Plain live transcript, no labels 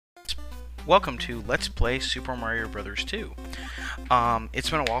Welcome to Let's Play Super Mario Bros. 2. It's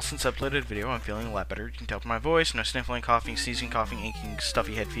been a while since I uploaded a video. I'm feeling a lot better. You can tell from my voice. No sniffling, coughing, sneezing, coughing, aching,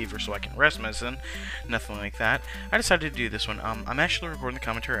 stuffy head fever so I can rest medicine. Nothing like that. I decided to do this one. I'm actually recording the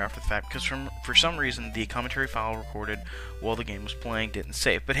commentary after the fact because for some reason the commentary file recorded while the game was playing didn't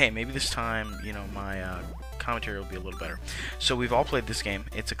save. But hey, maybe this time, my commentary will be a little better. So we've all played this game.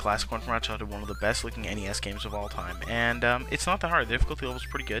 It's a classic one from our childhood, one of the best looking NES games of all time. And it's not that hard. The difficulty level is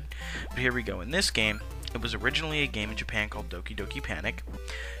pretty good. But here we go. In this game, it was originally a game in Japan called Doki Doki Panic,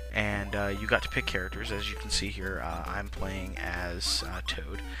 and you got to pick characters. As you can see here, I'm playing as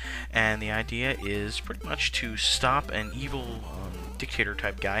Toad, and the idea is pretty much to stop an evil dictator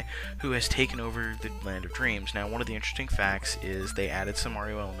type guy who has taken over the Land of Dreams. Now, one of the interesting facts is they added some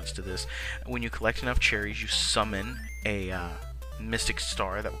Mario elements to this. When you collect enough cherries, you summon a mystic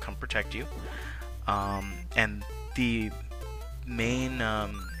star that will come protect you, and the main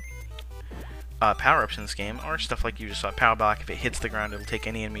power-ups in this game are stuff like you just saw. Power block, if it hits the ground, it'll take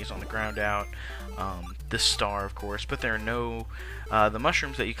any enemies on the ground out. The star, of course, but there are no... the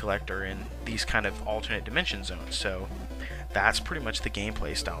mushrooms that you collect are in these kind of alternate dimension zones, so that's pretty much the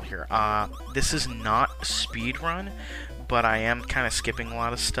gameplay style here. This is not a speed run, but I am kind of skipping a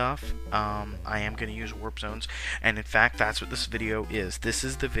lot of stuff. I am going to use warp zones, and in fact, that's what this video is. This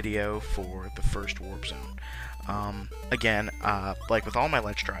is the video for the first warp zone. Again, like with all my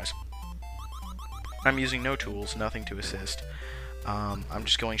Let's Tries, I'm using no tools, nothing to assist. I'm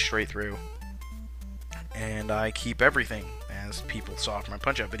just going straight through. And I keep everything, as people saw from my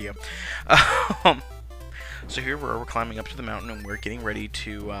Punch-Out video. So here we're climbing up to the mountain, and we're getting ready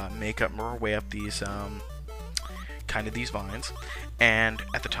to make our way up these, these vines. And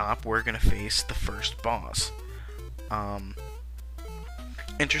at the top, we're going to face the first boss.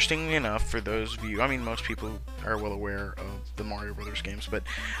 Interestingly enough, for those of you, I mean, most people are well aware of the Mario Brothers games, but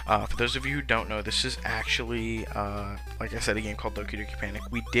for those of you who don't know, this is actually, like I said, a game called Doki Doki Panic.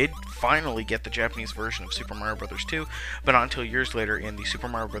 We did finally get the Japanese version of Super Mario Brothers 2, but not until years later in the Super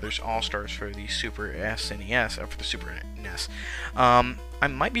Mario Brothers All-Stars for the Super SNES, for the Super NES. I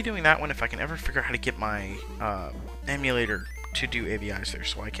might be doing that one if I can ever figure out how to get my emulator to do AVIs there,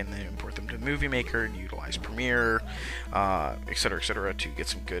 so I can then import them to Movie Maker and utilize Premiere, etc., to get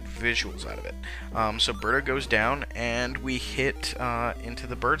some good visuals out of it. So Berta goes down, and we hit into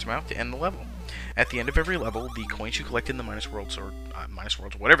the bird's mouth to end the level. At the end of every level, the coins you collect in the Minus Worlds, or Minus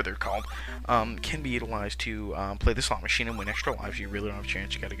Worlds, whatever they're called, can be utilized to play the slot machine and win extra lives. You really don't have a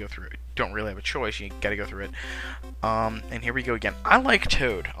chance. You got to go through it. Don't really have a choice. You got to go through it. And here we go again. I like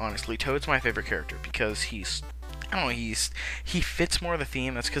Toad, honestly. Toad's my favorite character because he's... I don't know, he fits more the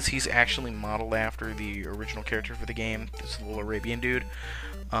theme. That's because he's actually modeled after the original character for the game, this little Arabian dude.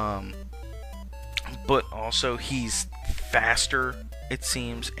 But also, he's faster, it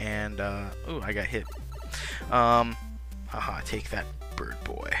seems, and, ooh, I got hit. Haha, take that, bird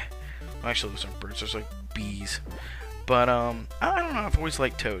boy. Well, actually, those aren't birds, those are like bees. But, I don't know, I've always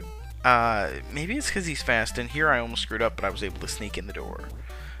liked Toad. Maybe it's because he's fast, and here I almost screwed up, but I was able to sneak in the door.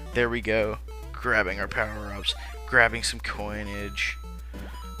 There we go, grabbing our power-ups. Grabbing some coinage,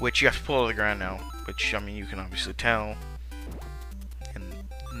 which you have to pull out of the ground now, which, I mean, you can obviously tell. And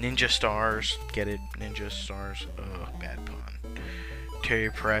ninja stars, get it? Ninja stars, bad pun.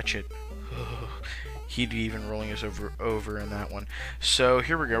 Terry Pratchett, he'd be even rolling us over in that one. So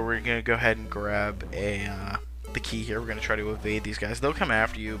here we go, we're going to go ahead and grab the key here. We're going to try to evade these guys. They'll come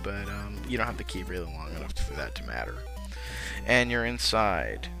after you, but you don't have the key really long enough for that to matter. And you're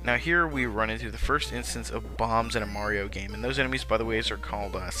inside. Now here we run into the first instance of bombs in a Mario game, and those enemies, by the way, are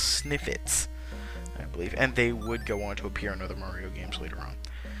called Sniffits, I believe, and they would go on to appear in other Mario games later on.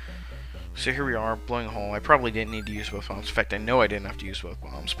 So here we are, blowing a hole. I probably didn't need to use both bombs. In fact, I know I didn't have to use both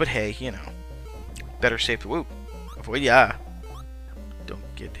bombs, but hey, better safe. Whoop, avoid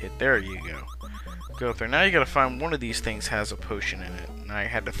Don't get hit. There you go. Go up there. Now you gotta find one of these things has a potion in it, and I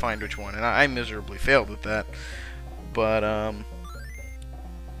had to find which one, and I miserably failed at that. But,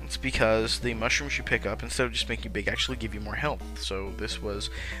 it's because the mushrooms you pick up, instead of just making you big, actually give you more health. So this was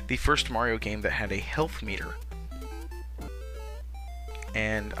the first Mario game that had a health meter.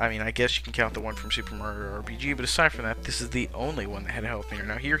 And, I mean, I guess you can count the one from Super Mario RPG, but aside from that, this is the only one that had a health meter.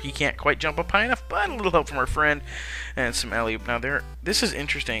 Now here, he can't quite jump up high enough, but a little help from our friend, and some alley-oop. Now this is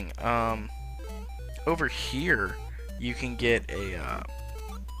interesting. Over here, you can get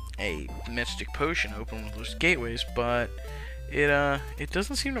a mystic potion open one of those gateways, but it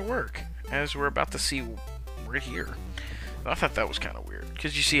doesn't seem to work, as we're about to see right here. I thought that was kind of weird,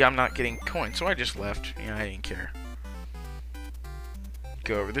 because you see I'm not getting coins, so I just left. I didn't care.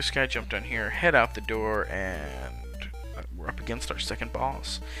 Go over this guy, jump down here, head out the door, and we're up against our second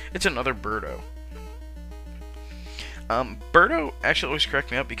boss. It's another Birdo. Birdo actually always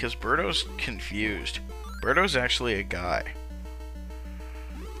cracked me up because Birdo's confused. Birdo's actually a guy.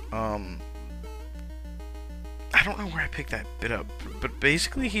 I don't know where I picked that bit up, but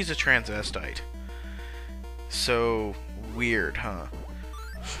basically he's a transvestite. So weird, huh?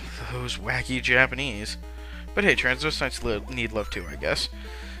 Those wacky Japanese. But hey, transvestites need love too, I guess.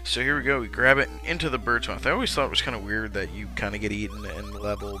 So here we go, we grab it into the bird's mouth. I always thought it was kind of weird that you kind of get eaten and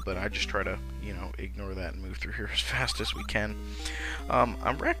level, but I just try to, you know, ignore that and move through here as fast as we can.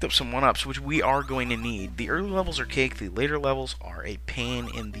 I'm racked up some 1-ups, which we are going to need. The early levels are cake, the later levels are a pain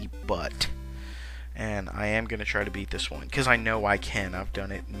in the butt. And I am going to try to beat this one, because I know I can. I've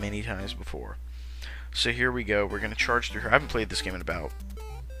done it many times before. So here we go, we're going to charge through here. I haven't played this game in about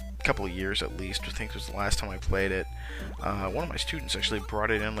couple of years at least. I think it was the last time I played it. One of my students actually brought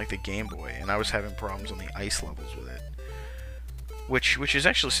it in like the Game Boy, and I was having problems on the ice levels with it. Which is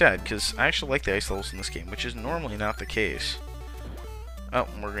actually sad, because I actually like the ice levels in this game, which is normally not the case. Oh,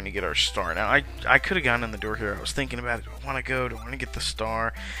 we're going to get our star. Now, I could have gone in the door here. I was thinking about it. Do I want to go? Do I want to get the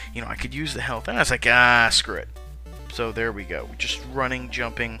star? You know, I could use the health. And I was like, screw it. So there we go. Just running,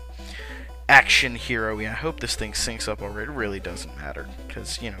 jumping. Action hero. Yeah, I hope this thing syncs up already. It really doesn't matter,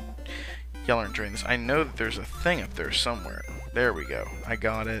 because, you know, y'all are enjoying this. I know that there's a thing up there somewhere. There we go. I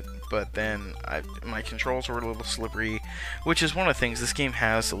got it, but then my controls were a little slippery, which is one of the things. This game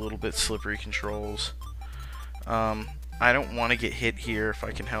has a little bit slippery controls. I don't want to get hit here if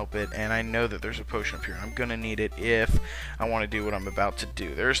I can help it, and I know that there's a potion up here. I'm going to need it if I want to do what I'm about to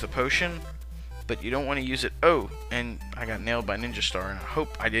do. There's the potion. But you don't want to use it. Oh, and I got nailed by Ninja Star, and I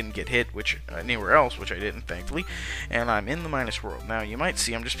hope I didn't get hit anywhere else, which I didn't, thankfully. And I'm in the minus world. Now, you might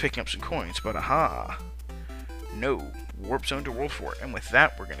see I'm just picking up some coins, but aha. No. Warp Zone to World 4. And with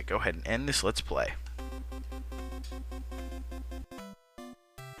that, we're going to go ahead and end this Let's Play.